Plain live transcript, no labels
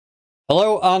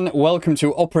Hello and welcome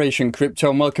to Operation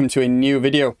Crypto and welcome to a new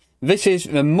video. This is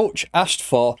the much asked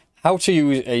for how to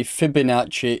use a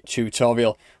Fibonacci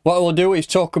tutorial. What I will do is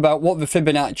talk about what the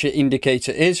Fibonacci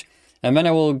indicator is, and then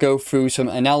I will go through some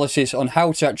analysis on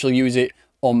how to actually use it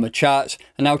on the charts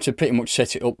and how to pretty much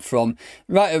set it up from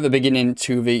right at the beginning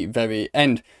to the very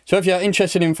end. So if you're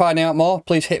interested in finding out more,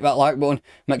 please hit that like button,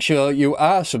 make sure you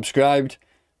are subscribed,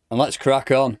 and let's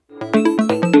crack on.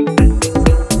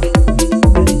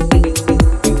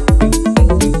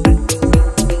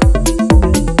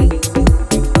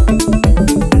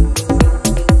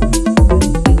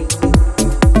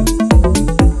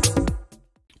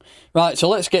 Right, so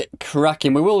let's get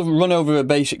cracking. We will run over the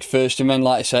basics first, and then,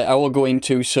 like I say, I will go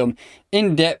into some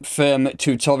in-depth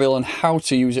tutorial on how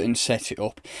to use it and set it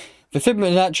up. The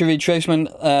Fibonacci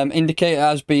Retracement indicator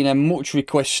has been a much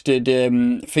requested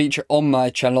feature on my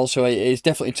channel, so it is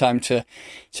definitely time to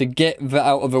get that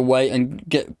out of the way and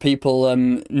get people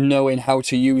knowing how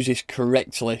to use this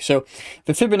correctly. So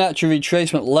the Fibonacci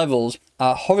Retracement levels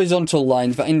are horizontal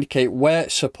lines that indicate where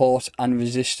support and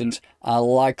resistance are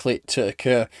likely to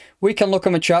occur. We can look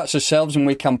on the charts ourselves and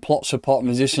we can plot support and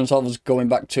resistance levels going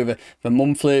back to the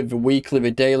monthly, the weekly,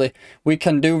 the daily. We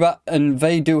can do that, and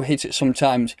they do hit it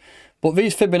sometimes. But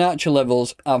these Fibonacci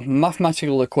levels are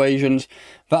mathematical equations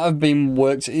that have been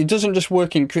worked. It doesn't just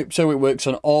work in crypto, it works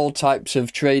on all types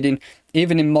of trading.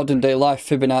 Even in modern day life,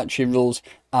 Fibonacci rules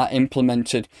are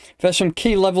implemented. There's some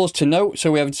key levels to note.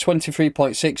 So we have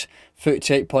 23.6,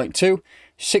 38.2,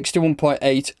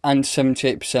 61.8 and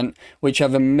 78%, which are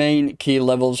the main key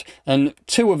levels, and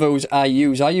two of those I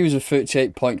use the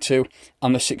 38.2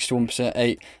 and the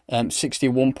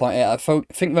 61.8. I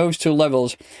think those two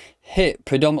levels hit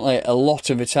predominantly a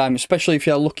lot of the time, especially if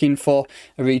you're looking for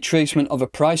a retracement of a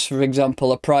price. For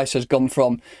example, a price has gone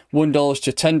from $1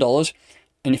 to $10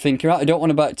 and you think, right, I don't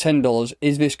want to buy at $10,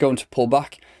 is this going to pull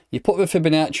back? You put the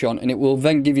Fibonacci on and it will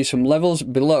then give you some levels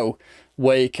below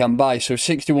where you can buy. So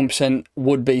 61%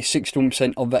 would be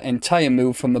 61% of the entire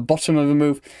move from the bottom of the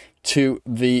move to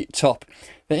the top.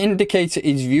 The indicator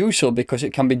is useful because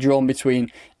it can be drawn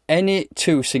between any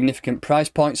two significant price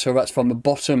points, so that's from the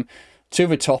bottom to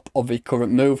the top of the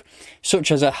current move,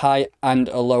 such as a high and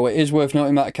a low. It is worth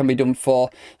noting that it can be done for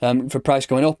price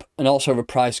going up and also the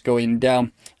price going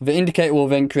down. The indicator will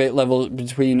then create levels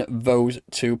between those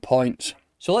 2 points.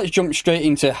 So let's jump straight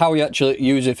into how you actually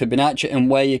use a Fibonacci and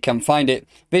where you can find it.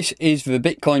 This is the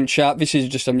Bitcoin chart. This is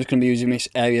just, I'm just going to be using this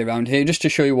area around here just to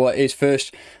show you what it is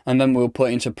first, and then we'll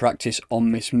put it into practice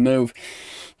on this move.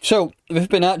 So the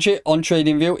Fibonacci on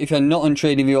TradingView, if you're not on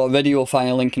TradingView already, you'll find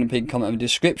a link in the pinned comment in the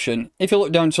description. If you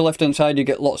look down to the left hand side, you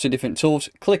get lots of different tools.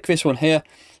 Click this one here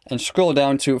and scroll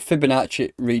down to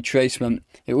Fibonacci Retracement.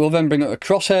 It will then bring up a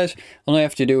crosshairs. All you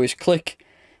have to do is click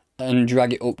and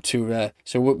drag it up to there.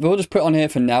 So we'll just put it on here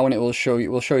for now, and it will show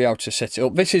you. We'll show you how to set it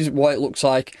up. This is what it looks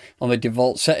like on the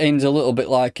default settings, a little bit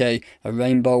like a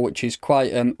rainbow, which is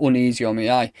quite uneasy on the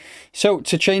eye. So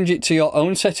to change it to your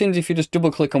own settings, if you just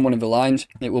double click on one of the lines,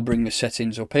 it will bring the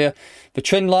settings up here. The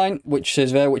trend line, which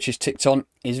says there, which is ticked on,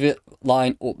 is the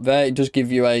line up there. It does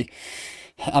give you a,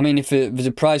 I mean, if there's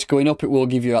a price going up, it will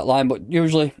give you that line, but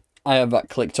usually I have that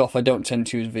clicked off. I don't tend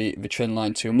to use the trend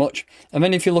line too much. And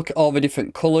then if you look at all the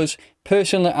different colours,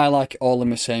 personally I like all in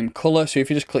the same colour. So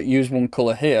if you just click use one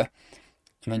colour here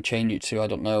and then change it to, I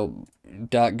don't know,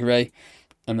 dark grey,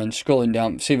 and then scrolling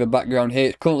down, see the background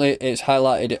here, currently it's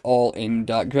highlighted it all in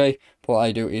dark grey. What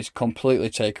I do is completely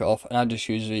take it off and I just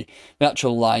use the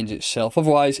actual lines itself.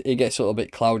 Otherwise it gets a little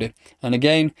bit cloudy. And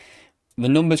again, the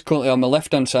numbers currently on the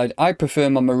left hand side, I prefer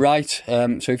them on the right.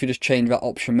 So if you just change that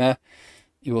option there,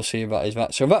 you will see that is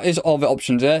that. So that is all the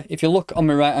options there. If you look on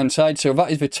the right hand side, so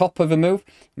that is the top of the move,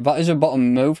 that is the bottom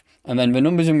of the move, and then the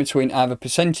numbers in between are the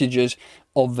percentages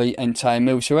of the entire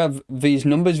move. So we have these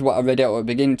numbers, what I read out at the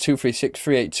beginning, 236,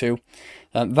 382.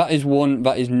 That is one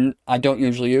that is I don't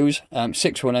usually use,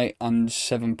 618 and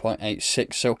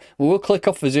 7.86. So we will click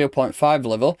off the 0.5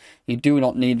 level. You do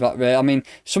not need that there. I mean,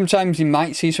 sometimes you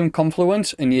might see some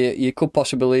confluence and you could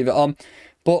possibly leave it on.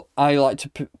 But I like to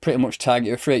pretty much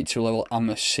target a 382 level and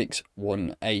a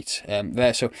 618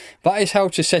 there. So that is how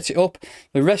to set it up.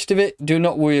 The rest of it, do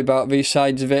not worry about these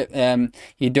sides of it.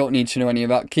 You don't need to know any of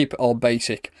that. Keep it all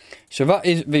basic. So that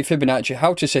is the Fibonacci,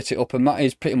 how to set it up, and that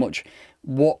is pretty much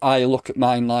what I look at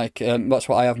mine like. That's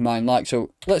what I have mine like. So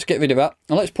let's get rid of that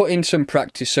and let's put in some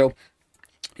practice. So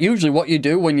usually what you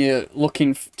do when you're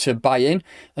looking to buy in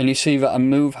and you see that a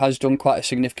move has done quite a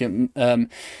significant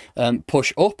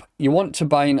push up, you want to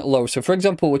buy in at low. So for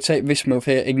example, we'll take this move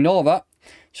here, ignore that.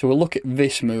 So we'll look at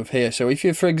this move here. So if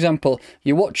you, for example,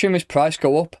 you're watching this price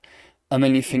go up and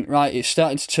then you think, right, it's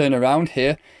starting to turn around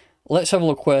here, let's have a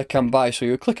look where I can buy. So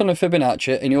you'll click on the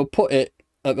Fibonacci and you'll put it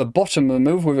at the bottom of the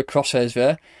move with the crosshairs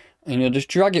there, and you'll just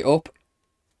drag it up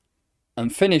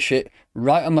and finish it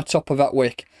right on the top of that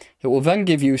wick. It will then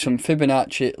give you some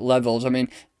Fibonacci levels. I mean,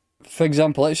 for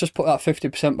example, let's just put that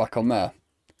 50% back on there.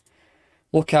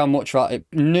 Look how much that, it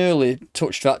nearly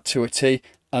touched that to a T,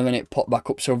 and then it popped back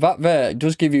up. So that there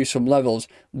does give you some levels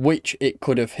which it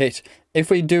could have hit.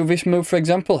 If we do this move, for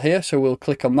example, here, so we'll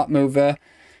click on that move there,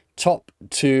 top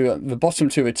to the bottom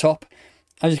to the top.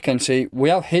 As you can see, we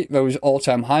have hit those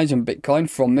all-time highs in Bitcoin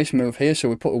from this move here. So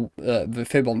we put the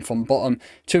fib on from bottom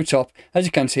to top. As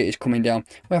you can see, it's coming down.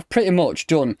 We have pretty much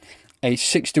done a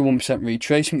 61%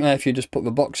 retracement there. If you just put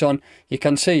the box on, you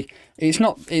can see it's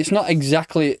not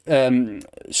exactly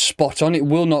spot on. It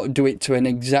will not do it to an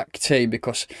exact T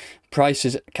because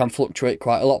prices can fluctuate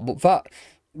quite a lot. But that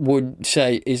would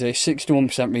say is a 61%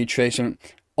 retracement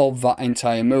of that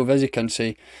entire move. As you can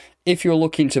see, if you're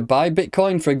looking to buy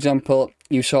Bitcoin, for example,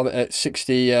 you saw it at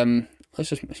 60.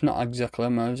 It's not exactly how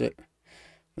much, is it?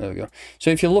 There we go. So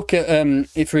if you look at,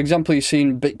 if for example you've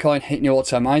seen Bitcoin hitting the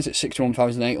all-time highs at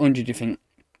 61,800, you think,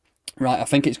 right, I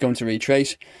think it's going to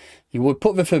retrace. You would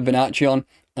put the Fibonacci on,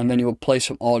 and then you would place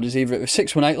some orders either at the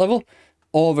 618 level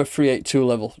or the 382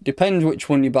 level. Depends which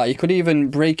one you buy. You could even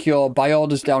break your buy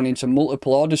orders down into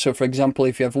multiple orders. So for example,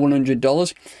 if you have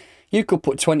 $100, you could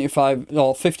put $25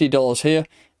 or $50 here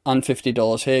and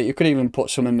 $50 here. You could even put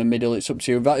some in the middle. It's up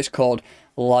to you. That is called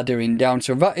laddering down.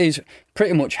 So that is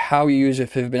pretty much how you use a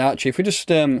Fibonacci. If we just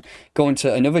go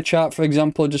into another chart, for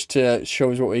example, just to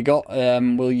show us what we got,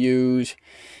 we'll use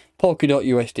Polkadot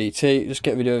USDT. Just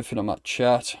get rid of everything on that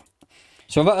chart.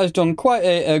 So that has done quite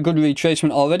a good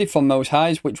retracement already from those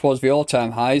highs, which was the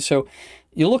all-time highs. So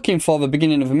you're looking for the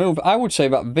beginning of a move. I would say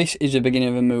that this is the beginning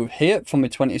of a move here from the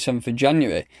 27th of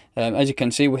January. As you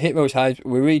can see, we hit those highs,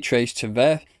 we retraced to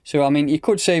there. So, I mean, you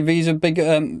could say these are big,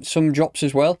 some drops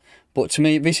as well. But to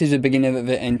me, this is the beginning of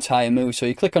the entire move. So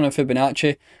you click on a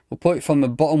Fibonacci, we'll put it from the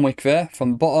bottom wick there,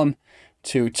 from bottom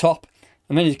to top.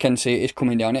 And then as you can see, it's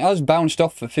coming down. It has bounced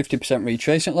off the 50%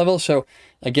 retracement level. So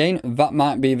again, that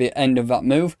might be the end of that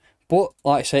move. But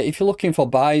like I say, if you're looking for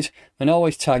buys, then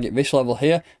always target this level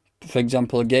here. For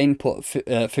example, again, put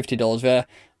 $50 there,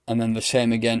 and then the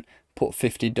same again, put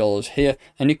 $50 here.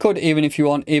 And you could, even if you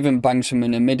want, even bang some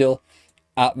in the middle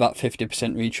at that 50%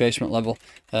 retracement level.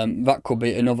 That could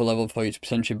be another level for you to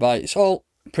potentially buy. It's all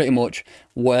pretty much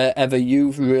wherever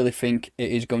you really think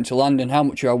it is going to land and how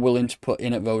much you are willing to put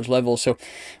in at those levels. So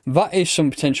that is some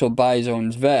potential buy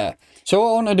zones there. So what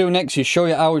I want to do next is show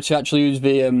you how to actually use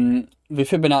the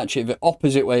Fibonacci the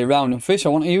opposite way around. And for this, I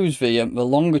want to use the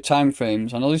longer time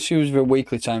frames, and I'll just use the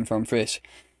weekly time frame for this.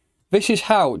 This is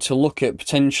how to look at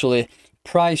potentially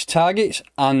price targets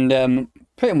and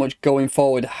pretty much going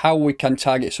forward how we can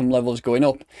target some levels going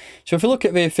up. So if we look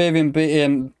at the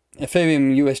Ethereum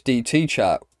USDT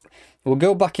chart, we'll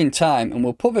go back in time and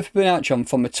we'll put the Fibonacci on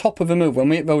from the top of the move when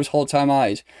we hit those all-time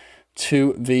highs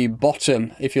to the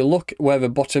bottom. If you look where the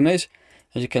bottom is,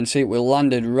 as you can see, we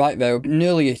landed right there,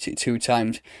 nearly hit it 2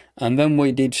 times, and then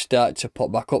we did start to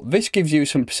pop back up. This gives you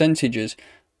some percentages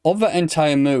of that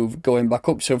entire move going back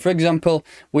up. So for example,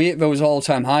 we hit those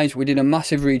all-time highs, we did a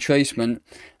massive retracement,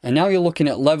 and now you're looking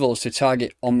at levels to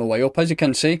target on the way up. As you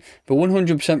can see, the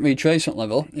 100% retracement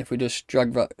level, if we just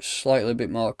drag that slightly a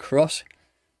bit more across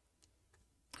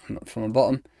from the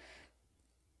bottom,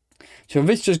 so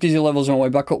this just gives you levels on the way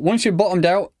back up. Once you're bottomed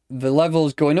out, the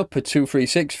levels going up are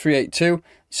 236, 382,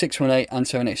 618 and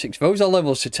 786. Those are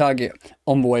levels to target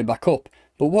on the way back up.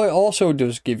 But what it also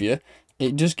does give you,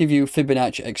 it does give you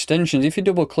Fibonacci extensions. If you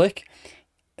double click,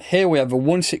 here we have a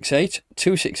 168,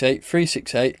 268,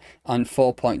 368 and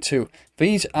 4.2.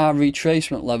 These are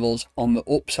retracement levels on the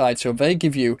upside, so they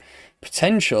give you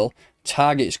potential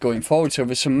targets going forward. So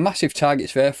there's some massive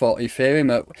targets there for Ethereum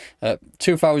at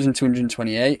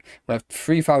 2,228, we have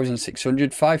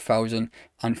 3,600, 5,000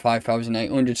 and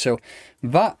 5,800. So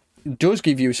that does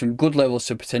give you some good levels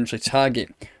to potentially target.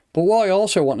 But what I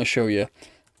also want to show you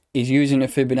is using a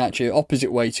Fibonacci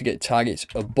opposite way to get targets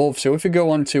above. So if we go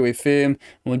on to Ethereum, and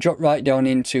we'll drop right down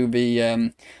into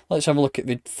the, let's have a look at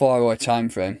the 4-hour time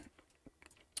frame.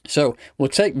 So we'll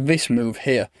take this move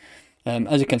here.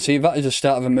 As you can see, that is the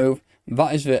start of a move,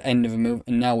 that is the end of a move,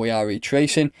 and now we are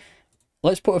retracing.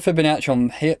 Let's put a Fibonacci on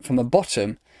here from the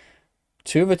bottom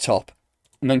to the top,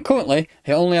 and then currently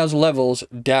it only has levels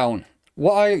down.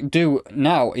 What I do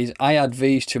now is I add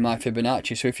these to my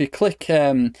Fibonacci. So if you click,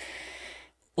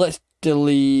 let's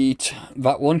delete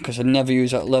that one because I never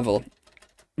use that level,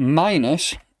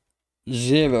 minus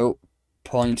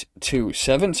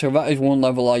 0.27. So that is one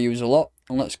level I use a lot.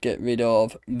 And let's get rid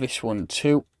of this one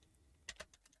too.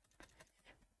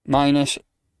 minus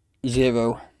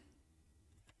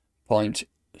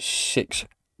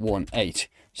 0.618.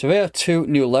 So there are two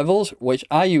new levels which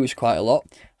I use quite a lot,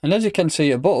 and as you can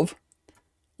see above,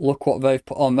 look what they've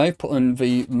put on. They've put on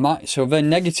the so they're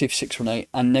negative 618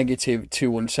 and negative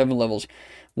 217 levels.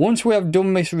 Once we have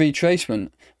done this retracement,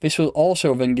 this will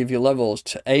also then give you levels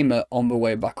to aim at on the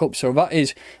way back up. So that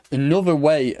is another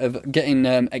way of getting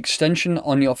extension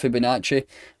on your Fibonacci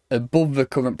above the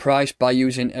current price by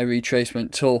using a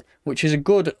retracement tool, which is a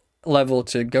good level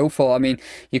to go for. I mean,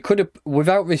 you could have,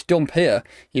 without this dump here,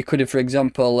 you could have, for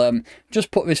example,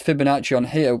 just put this Fibonacci on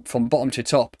here from bottom to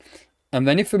top. And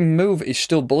then if the move is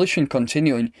still bullish and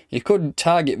continuing, you could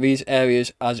target these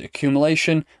areas as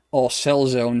accumulation or sell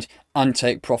zones and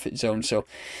take profit zones. So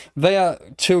they are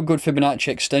two good Fibonacci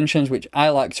extensions which I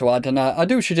like to add, and I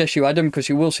do suggest you add them because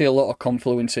you will see a lot of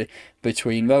confluency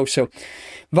between those. So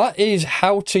that is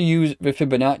how to use the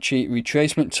Fibonacci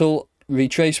retracement tool.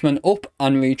 Retracement up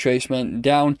and retracement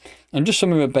down, and just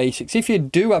some of the basics. If you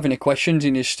do have any questions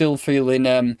and you're still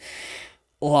feeling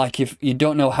like if you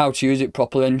don't know how to use it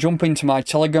properly, then jump into my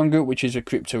Telegram group, which is a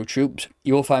Crypto Troops.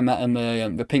 You will find that in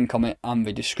the pinned comment and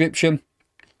the description.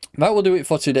 That will do it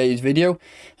for today's video.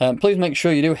 Please make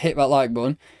sure you do hit that like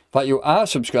button, that you are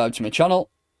subscribed to my channel,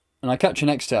 and I'll catch you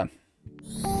next time.